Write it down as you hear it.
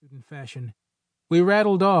American fashion, we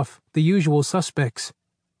rattled off the usual suspects: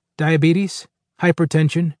 diabetes,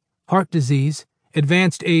 hypertension, heart disease,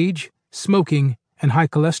 advanced age, smoking, and high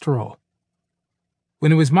cholesterol.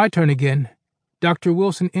 When it was my turn again, Dr.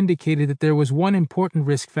 Wilson indicated that there was one important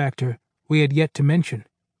risk factor we had yet to mention.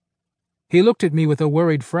 He looked at me with a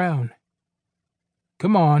worried frown.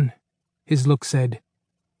 "Come on," his look said.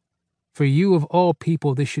 "For you of all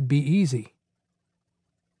people, this should be easy."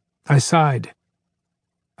 I sighed.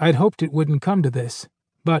 I'd hoped it wouldn't come to this,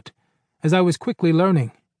 but, as I was quickly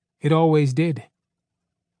learning, it always did.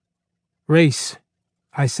 "Race,"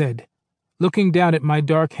 I said, looking down at my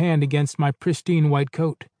dark hand against my pristine white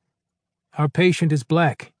coat. "Our patient is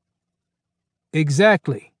black."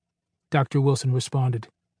 "Exactly," Dr. Wilson responded,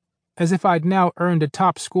 as if I'd now earned a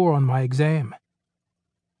top score on my exam.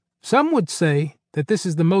 "Some would say that this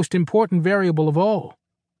is the most important variable of all."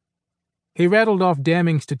 He rattled off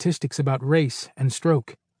damning statistics about race and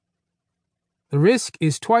stroke. "The risk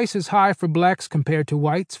is twice as high for blacks compared to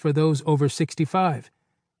whites for those over 65,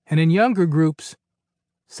 and in younger groups,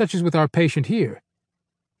 such as with our patient here,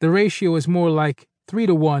 the ratio is more like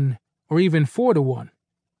 3-to-1 or even 4-to-1.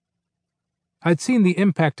 I'd seen the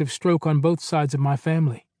impact of stroke on both sides of my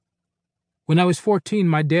family. When I was 14,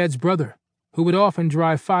 my dad's brother, who would often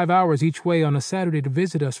drive 5 hours each way on a Saturday to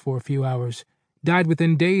visit us for a few hours, died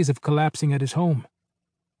within days of collapsing at his home,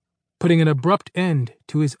 putting an abrupt end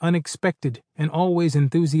to his unexpected and always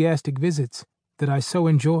enthusiastic visits that I so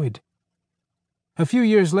enjoyed. A few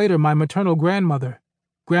years later, my maternal grandmother,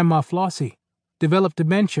 Grandma Flossie, developed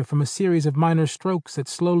dementia from a series of minor strokes that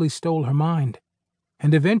slowly stole her mind,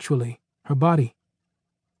 and eventually her body.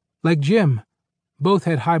 Like Jim, both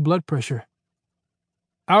had high blood pressure.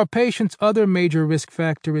 Our patient's other major risk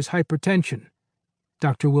factor is hypertension,"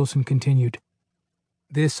 Dr. Wilson continued.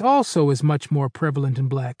 "This also is much more prevalent in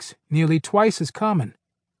blacks, nearly twice as common.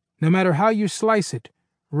 No matter how you slice it,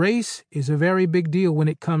 race is a very big deal when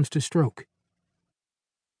it comes to stroke."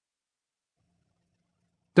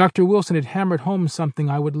 Dr. Wilson had hammered home something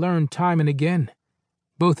I would learn time and again,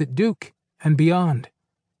 both at Duke and beyond.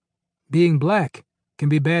 Being black can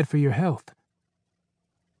be bad for your health.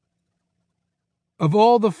 Of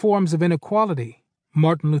all the forms of inequality,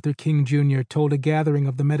 Martin Luther King Jr. told a gathering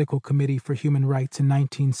of the Medical Committee for Human Rights in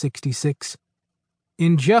 1966,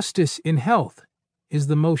 "Injustice in health is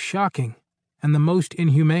the most shocking and the most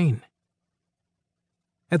inhumane."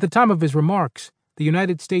 At the time of his remarks, the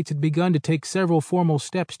United States had begun to take several formal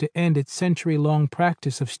steps to end its century-long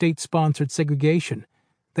practice of state-sponsored segregation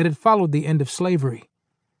that had followed the end of slavery.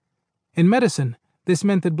 In medicine, this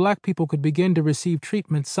meant that black people could begin to receive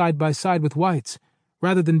treatment side by side with whites,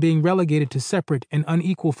 rather than being relegated to separate and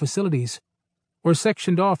unequal facilities, or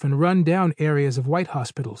sectioned off in run-down areas of white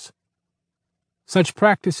hospitals. Such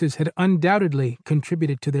practices had undoubtedly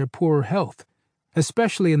contributed to their poorer health,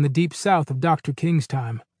 especially in the Deep South of Dr. King's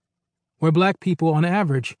time, where black people on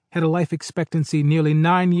average had a life expectancy nearly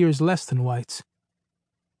 9 years less than whites.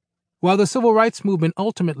 While the civil rights movement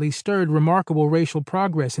ultimately stirred remarkable racial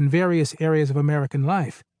progress in various areas of American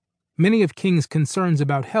life, many of King's concerns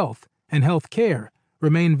about health and health care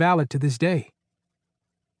remain valid to this day.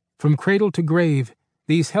 From cradle to grave,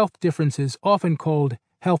 these health differences, often called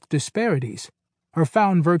health disparities, are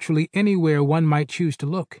found virtually anywhere one might choose to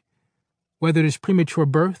look. Whether it is premature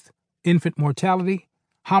birth, infant mortality,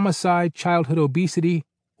 homicide, childhood obesity,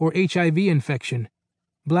 or HIV infection,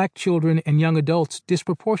 black children and young adults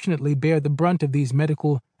disproportionately bear the brunt of these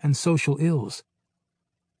medical and social ills.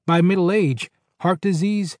 By middle age, heart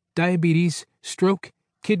disease, diabetes, stroke,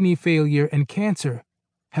 kidney failure, and cancer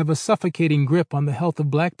have a suffocating grip on the health of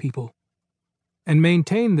black people, and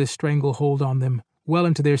maintain this stranglehold on them well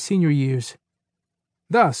into their senior years.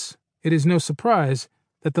 Thus, it is no surprise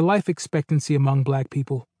that the life expectancy among black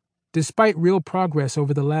people, despite real progress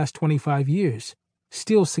over the last 25 years,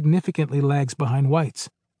 still significantly lags behind whites.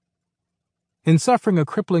 In suffering a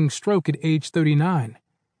crippling stroke at age 39,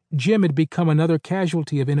 Jim had become another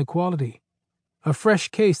casualty of inequality, a fresh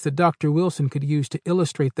case that Dr. Wilson could use to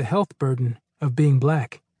illustrate the health burden of being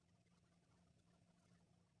black.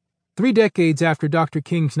 3 decades after Dr.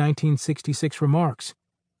 King's 1966 remarks,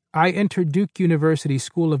 I entered Duke University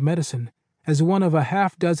School of Medicine as one of a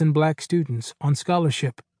half-dozen black students on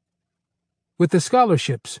scholarship. With the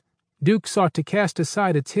scholarships, Duke sought to cast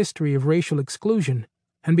aside its history of racial exclusion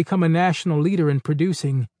and become a national leader in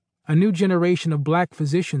producing a new generation of black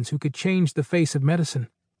physicians who could change the face of medicine.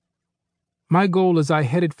 My goal as I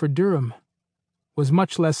headed for Durham was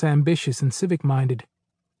much less ambitious and civic-minded.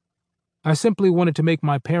 I simply wanted to make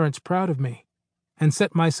my parents proud of me and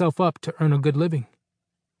set myself up to earn a good living.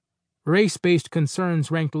 Race-based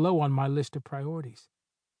concerns ranked low on my list of priorities.